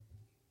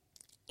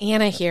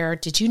Anna here.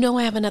 Did you know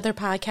I have another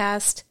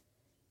podcast?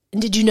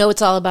 And did you know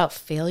it's all about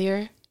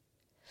failure?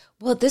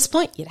 Well, at this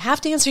point, you'd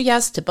have to answer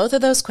yes to both of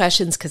those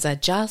questions because I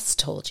just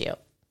told you.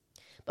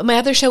 But my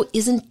other show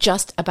isn't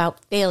just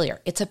about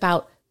failure. It's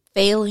about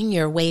failing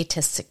your way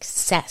to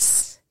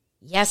success.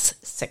 Yes,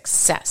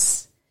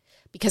 success.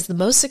 Because the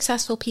most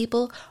successful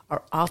people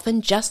are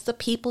often just the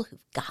people who've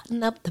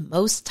gotten up the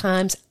most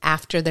times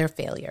after their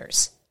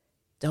failures.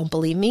 Don't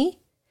believe me?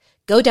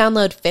 Go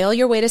download Fail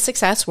Your Way to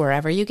Success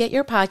wherever you get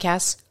your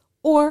podcasts,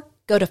 or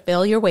go to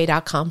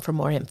failyourway.com for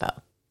more info.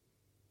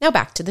 Now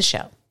back to the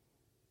show.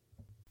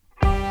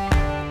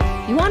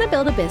 You want to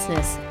build a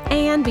business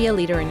and be a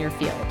leader in your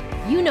field.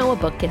 You know a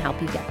book can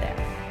help you get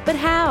there. But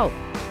how?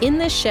 In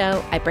this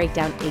show, I break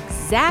down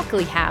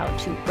exactly how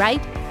to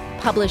write,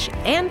 publish,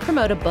 and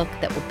promote a book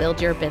that will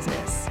build your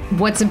business.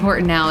 What's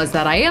important now is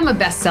that I am a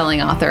best-selling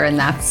author, and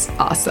that's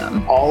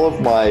awesome. All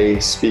of my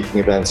speaking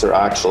events are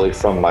actually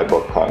from my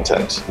book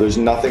content. There's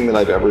nothing that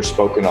I've ever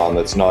spoken on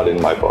that's not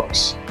in my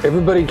books.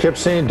 Everybody kept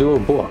saying do a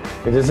book.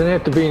 It doesn't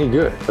have to be any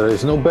good.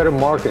 There's no better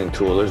marketing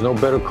tool. There's no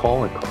better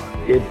calling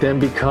card. It then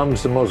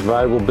becomes the most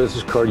valuable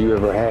business card you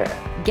ever had.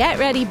 Get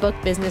ready, book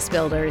business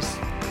builders.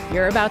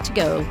 You're about to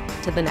go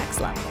to the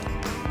next level.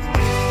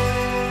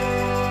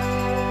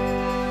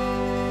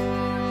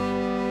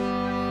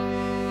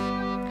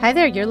 Hi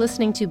there, you're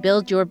listening to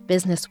Build Your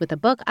Business with a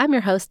Book. I'm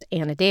your host,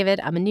 Anna David.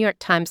 I'm a New York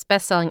Times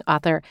bestselling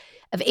author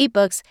of 8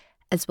 books,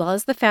 as well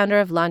as the founder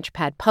of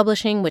Launchpad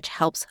Publishing, which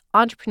helps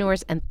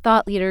entrepreneurs and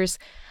thought leaders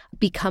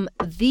become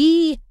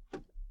the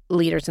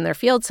leaders in their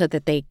field so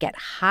that they get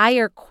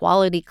higher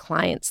quality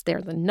clients.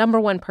 They're the number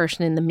one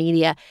person in the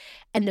media,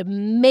 and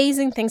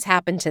amazing things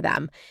happen to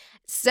them.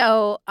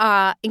 So,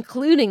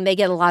 including they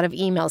get a lot of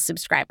email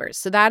subscribers.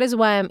 So that is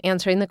why I'm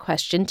answering the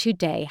question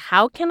today,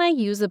 how can I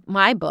use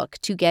my book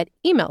to get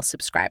email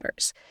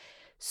subscribers?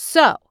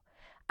 So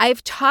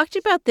I've talked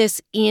about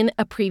this in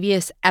a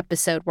previous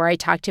episode where I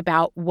talked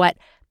about what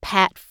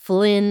Pat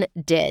Flynn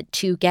did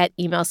to get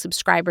email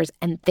subscribers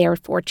and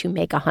therefore to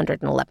make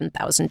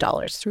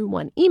 $111,000 through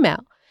one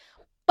email.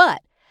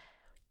 But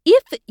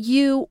if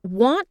you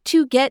want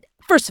to get,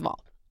 first of all,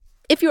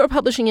 if you are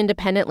publishing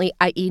independently,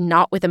 i.e.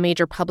 not with a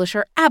major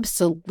publisher,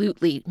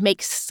 absolutely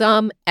make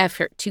some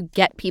effort to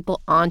get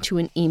people onto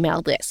an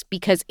email list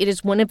because it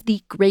is one of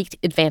the great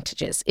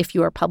advantages. If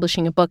you are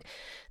publishing a book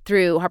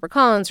through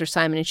HarperCollins or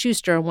Simon &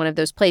 Schuster or one of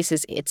those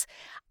places, it's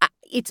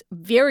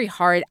very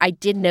hard. I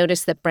did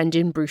notice that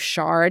Brendan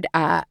Burchard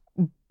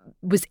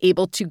was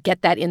able to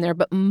get that in there,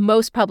 but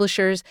most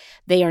publishers,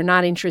 they are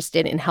not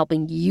interested in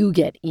helping you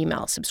get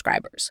email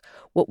subscribers.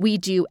 What we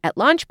do at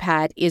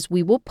Launchpad is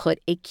we will put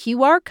a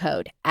QR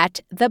code at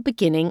the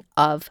beginning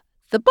of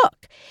the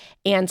book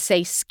and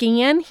say,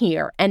 scan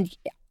here. And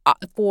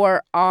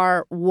for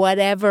our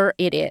whatever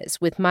it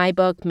is, with my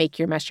book, Make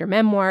Your Mess Your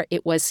Memoir,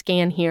 it was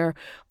scan here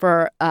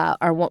for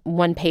our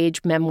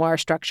one-page memoir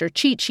structure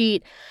cheat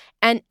sheet.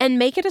 And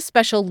make it a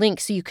special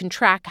link so you can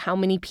track how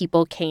many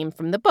people came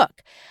from the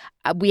book.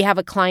 We have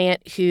a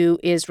client who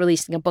is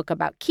releasing a book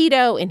about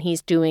keto, and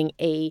he's doing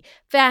a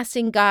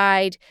fasting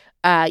guide.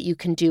 You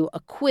can do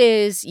a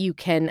quiz. You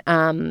can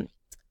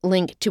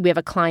we have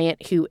a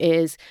client who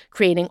is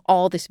creating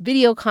all this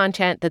video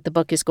content that the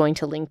book is going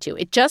to link to.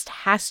 It just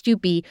has to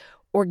be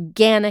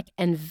organic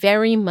and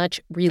very much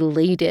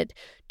related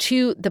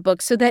to the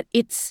book so that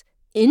it's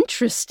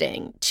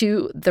interesting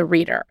to the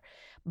reader.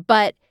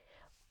 But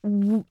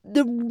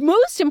the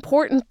most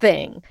important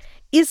thing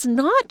is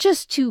not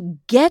just to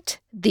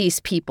get these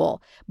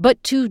people,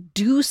 but to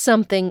do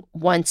something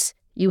once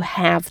you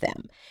have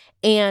them.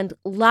 And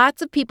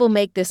lots of people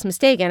make this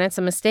mistake, and it's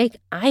a mistake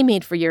I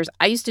made for years.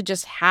 I used to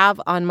just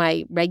have on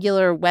my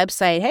regular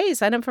website, hey,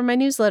 sign up for my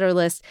newsletter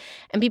list,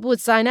 and people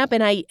would sign up,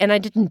 and I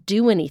didn't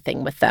do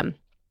anything with them.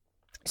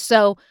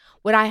 So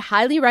what I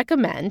highly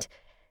recommend,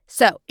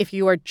 so if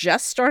you are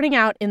just starting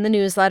out in the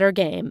newsletter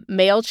game,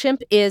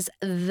 MailChimp is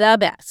the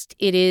best.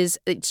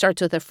 It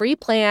starts with a free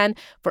plan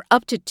for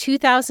up to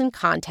 2,000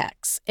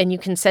 contacts, and you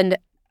can send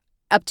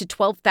up to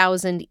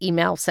 12,000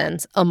 email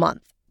sends a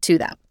month to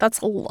them. That's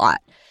a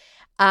lot.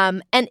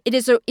 And it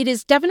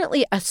is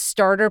definitely a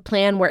starter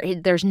plan where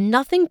there's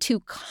nothing too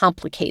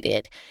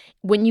complicated.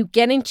 When you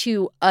get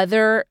into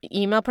other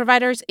email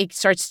providers, it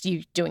starts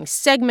you doing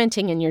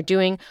segmenting and you're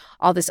doing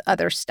all this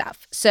other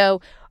stuff. So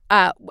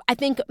I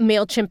think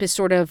MailChimp is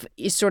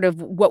sort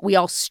of what we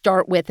all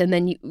start with, and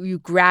then you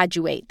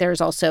graduate.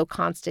 There's also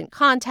Constant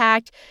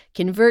Contact,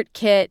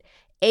 ConvertKit,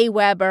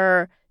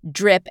 Aweber,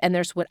 Drip, and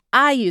there's what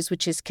I use,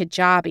 which is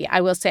Kajabi.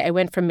 I will say I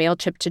went from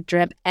MailChimp to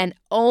Drip, and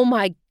oh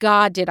my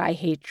God, did I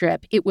hate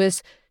Drip. It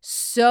was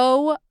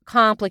so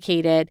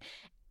complicated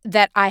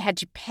that I had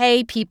to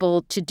pay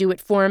people to do it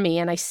for me,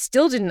 and I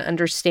still didn't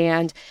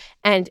understand.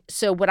 And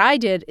so what I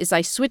did is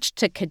I switched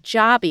to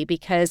Kajabi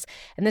because,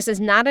 and this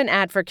is not an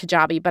ad for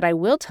Kajabi, but I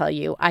will tell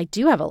you, I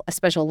do have a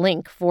special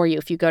link for you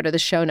if you go to the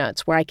show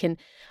notes where I can,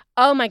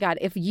 oh my God,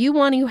 if you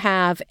want to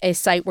have a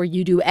site where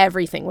you do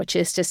everything, which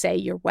is to say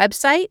your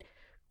website,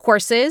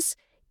 courses,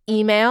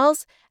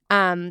 emails,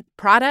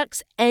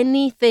 products,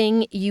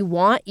 anything you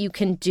want, you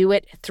can do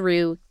it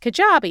through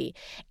Kajabi.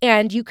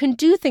 And you can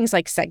do things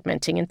like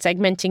segmenting. And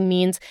segmenting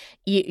means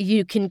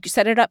you can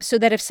set it up so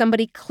that if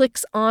somebody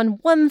clicks on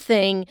one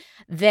thing,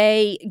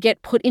 they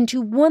get put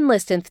into one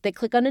list. And if they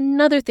click on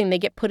another thing, they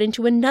get put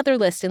into another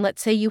list. And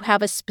let's say you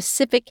have a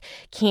specific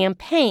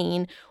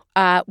campaign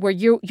where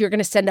you're going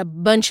to send a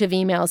bunch of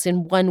emails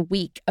in 1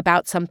 week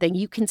about something.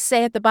 You can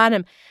say at the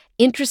bottom,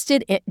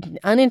 uninterested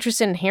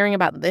in hearing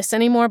about this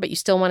anymore, but you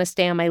still want to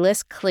stay on my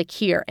list, click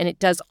here. And it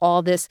does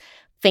all this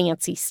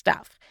fancy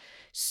stuff.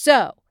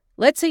 So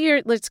let's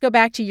go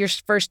back to your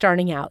first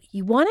starting out.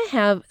 You want to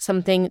have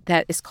something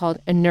that is called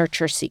a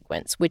nurture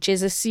sequence, which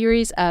is a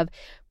series of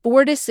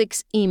 4 to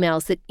 6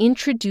 emails that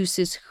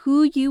introduces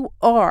who you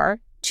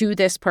are to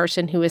this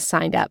person who is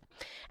signed up,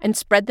 and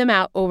spread them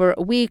out over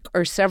a week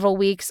or several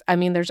weeks. I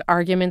mean, there's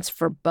arguments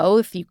for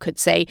both. You could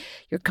say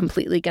you're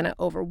completely going to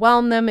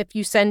overwhelm them if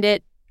you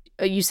send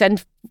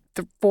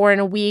 4 in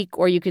a week,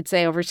 or you could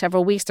say over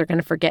several weeks, they're going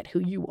to forget who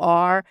you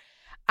are.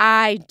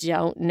 I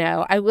don't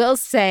know. I will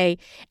say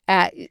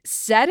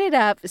set it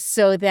up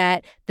so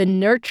that the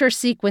nurture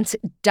sequence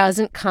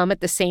doesn't come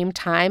at the same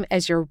time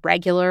as your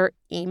regular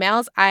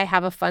emails. I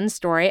have a fun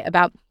story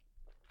about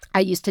I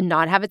used to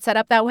not have it set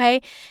up that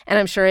way, and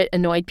I'm sure it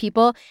annoyed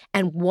people.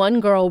 And one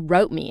girl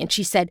wrote me, and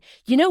she said,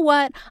 you know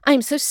what?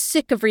 I'm so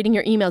sick of reading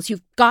your emails.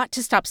 You've got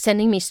to stop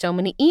sending me so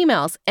many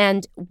emails.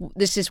 And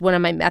this is one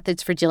of my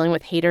methods for dealing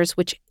with haters,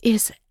 which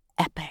is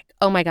epic.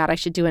 Oh my God, I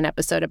should do an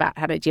episode about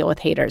how to deal with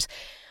haters.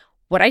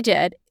 What I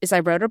did is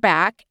I wrote her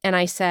back, and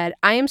I said,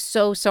 I am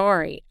so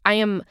sorry. I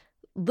am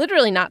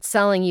literally not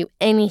selling you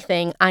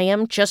anything. I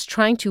am just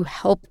trying to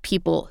help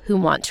people who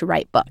want to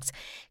write books.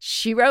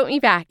 She wrote me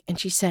back and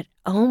she said,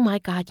 oh my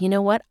God, you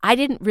know what? I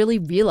didn't really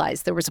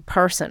realize there was a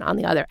person on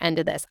the other end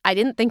of this. I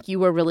didn't think you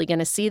were really going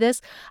to see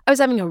this. I was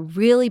having a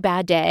really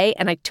bad day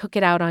and I took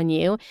it out on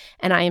you,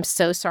 and I am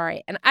so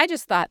sorry. And I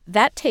just thought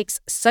that takes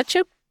such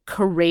a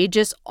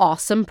courageous,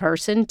 awesome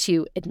person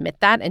to admit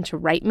that and to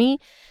write me.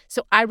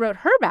 So I wrote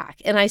her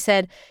back and I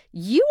said,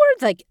 you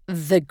are like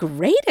the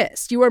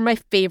greatest. You are my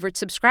favorite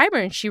subscriber.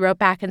 And she wrote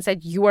back and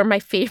said, you are my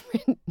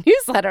favorite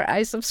newsletter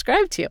I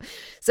subscribe to.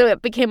 So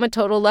it became a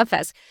total love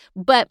fest.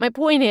 But my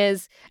point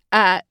is,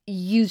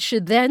 you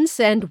should then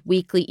send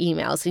weekly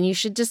emails, and you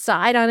should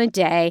decide on a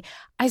day.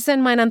 I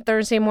send mine on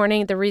Thursday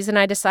morning. The reason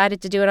I decided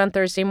to do it on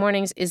Thursday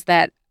mornings is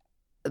that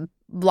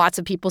lots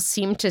of people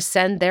seem to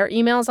send their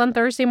emails on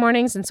Thursday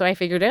mornings. And so I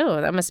figured,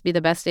 that must be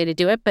the best day to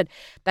do it. But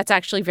that's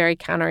actually very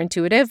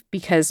counterintuitive,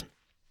 because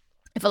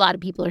if a lot of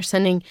people are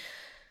sending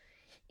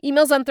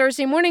emails on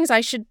Thursday mornings,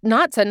 I should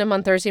not send them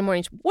on Thursday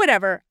mornings.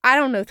 Whatever. I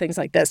don't know things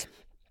like this.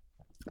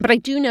 But I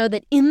do know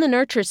that in the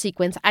nurture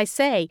sequence, I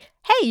say,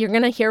 hey, you're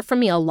going to hear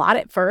from me a lot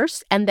at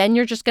first, and then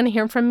you're just going to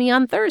hear from me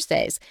on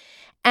Thursdays.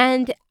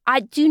 And I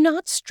do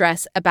not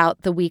stress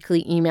about the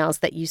weekly emails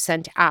that you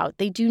sent out.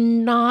 You do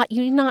not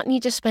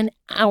need to spend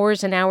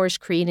hours and hours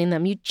creating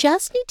them. You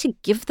just need to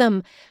give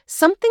them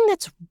something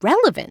that's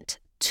relevant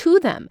to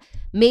them.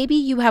 Maybe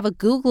you have a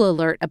Google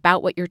alert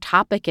about what your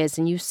topic is,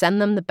 and you send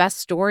them the best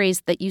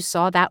stories that you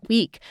saw that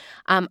week.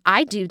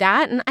 I do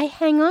that, and I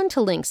hang on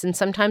to links. And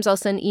sometimes I'll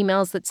send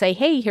emails that say,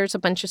 hey, here's a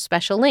bunch of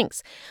special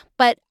links.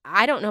 But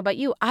I don't know about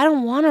you. I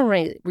don't want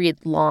to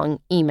read long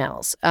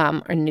emails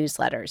or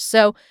newsletters.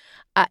 So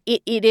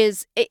it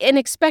is, and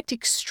expect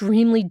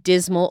extremely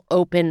dismal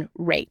open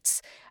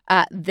rates.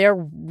 They're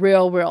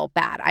real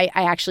bad. I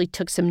actually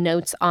took some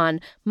notes on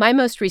my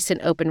most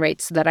recent open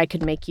rates so that I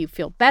could make you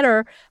feel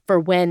better for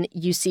when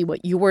you see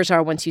what yours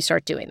are once you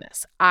start doing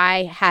this.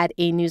 I had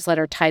a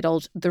newsletter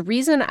titled, The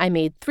Reason I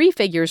Made 3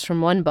 Figures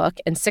from One Book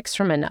and 6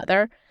 from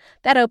Another.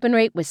 That open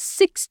rate was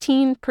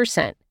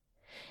 16%.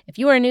 If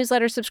you are a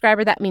newsletter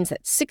subscriber, that means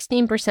that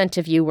 16%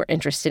 of you were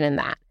interested in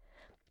that.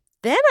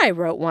 Then I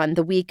wrote one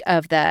the week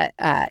of the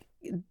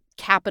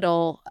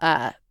capital,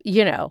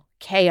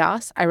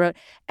 chaos. I wrote,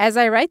 as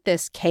I write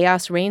this,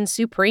 chaos reigns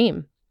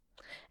supreme.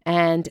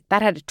 And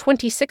that had a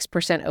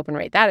 26% open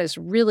rate. That is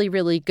really,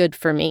 really good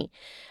for me.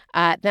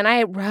 Then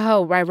I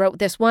wrote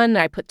this one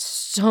that I put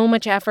so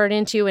much effort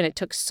into, and it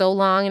took so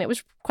long, and it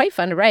was quite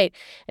fun to write.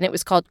 And it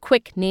was called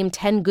Quick, Name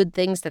 10 Good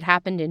Things That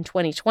Happened in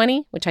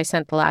 2020, which I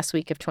sent the last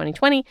week of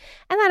 2020.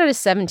 And that had a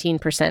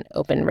 17%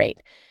 open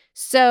rate.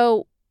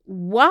 So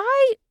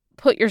why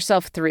put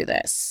yourself through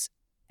this?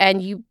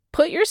 And you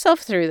put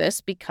yourself through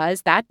this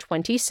because that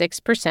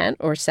 26%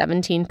 or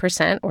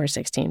 17% or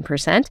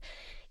 16%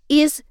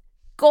 is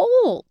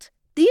gold.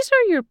 These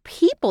are your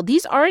people.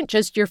 These aren't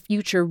just your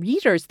future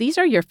readers. These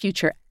are your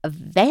future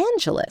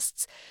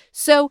evangelists.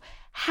 So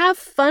have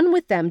fun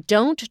with them.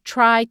 Don't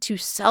try to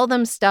sell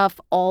them stuff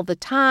all the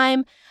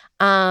time.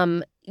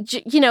 And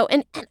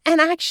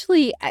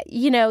actually,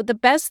 the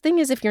best thing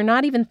is if you're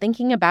not even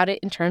thinking about it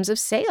in terms of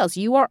sales,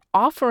 you are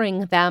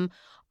offering them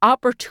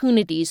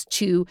opportunities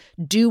to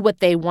do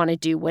what they want to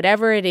do,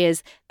 whatever it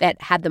is that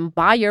had them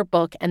buy your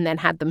book and then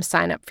had them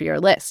sign up for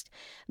your list.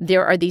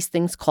 There are these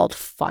things called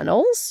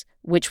funnels,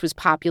 which was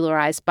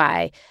popularized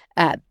by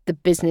the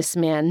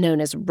businessman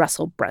known as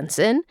Russell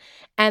Brunson.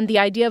 And the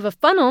idea of a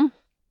funnel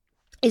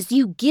is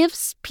you give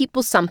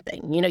people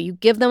something. You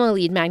give them a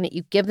lead magnet,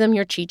 you give them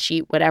your cheat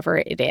sheet, whatever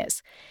it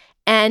is,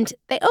 and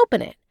they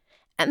open it.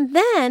 And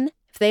then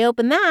if they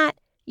open that,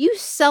 you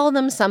sell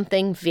them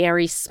something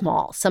very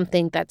small,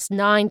 something that's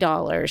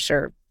 $9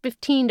 or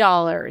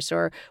 $15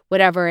 or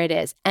whatever it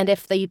is. And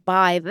if they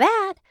buy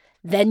that,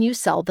 then you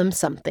sell them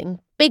something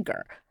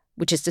bigger,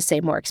 which is to say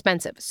more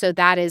expensive. So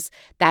that is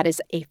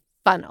a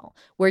funnel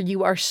where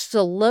you are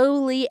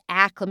slowly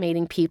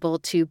acclimating people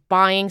to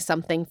buying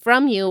something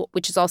from you,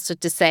 which is also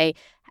to say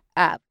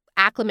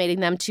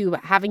acclimating them to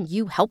having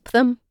you help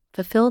them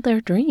fulfill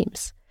their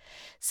dreams.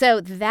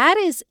 So that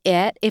is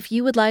it. If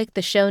you would like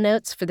the show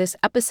notes for this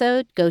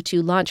episode, go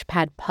to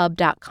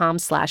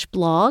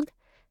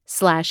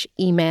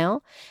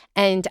launchpadpub.com/blog/email,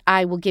 and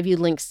I will give you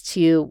links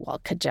to,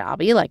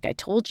 Kajabi, like I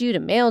told you, to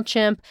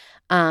MailChimp,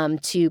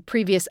 to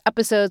previous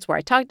episodes where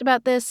I talked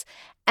about this.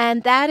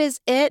 And that is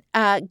it.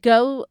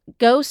 Go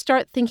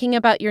start thinking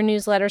about your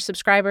newsletter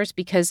subscribers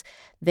because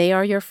they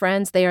are your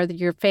friends. They are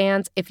your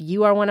fans. If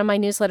you are one of my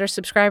newsletter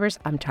subscribers,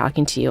 I'm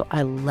talking to you.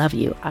 I love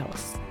you. I will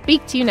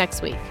speak to you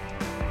next week.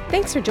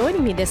 Thanks for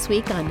joining me this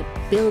week on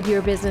Build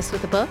Your Business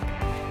with a Book.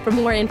 For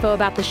more info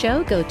about the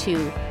show, go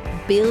to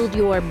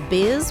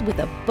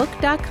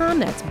buildyourbizwithabook.com.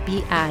 That's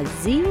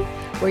B-I-Z,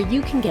 where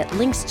you can get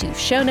links to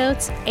show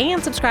notes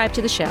and subscribe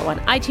to the show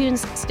on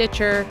iTunes,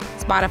 Stitcher,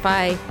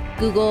 Spotify,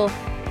 Google,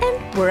 and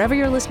wherever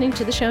you're listening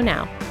to the show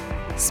now.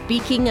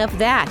 Speaking of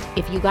that,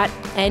 if you got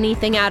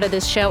anything out of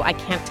this show, I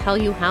can't tell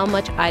you how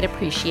much I'd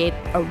appreciate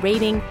a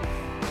rating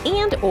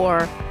and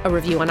or a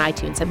review on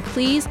iTunes. And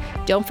please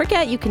don't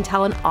forget you can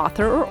tell an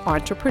author or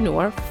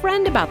entrepreneur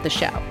friend about the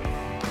show.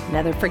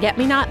 Another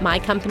forget-me-not, my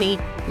company,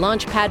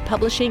 Launchpad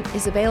Publishing,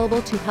 is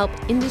available to help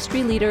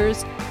industry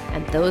leaders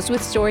and those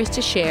with stories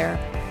to share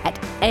at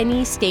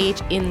any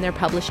stage in their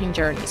publishing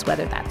journeys,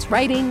 whether that's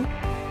writing,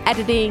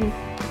 editing,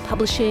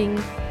 publishing,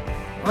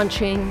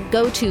 launching.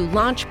 Go to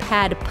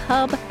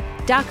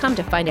launchpadpub.com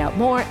to find out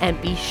more,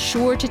 and be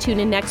sure to tune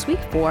in next week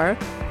for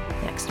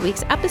next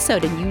week's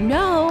episode.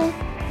 And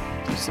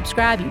if you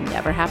subscribe, you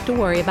never have to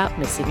worry about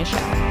missing a show.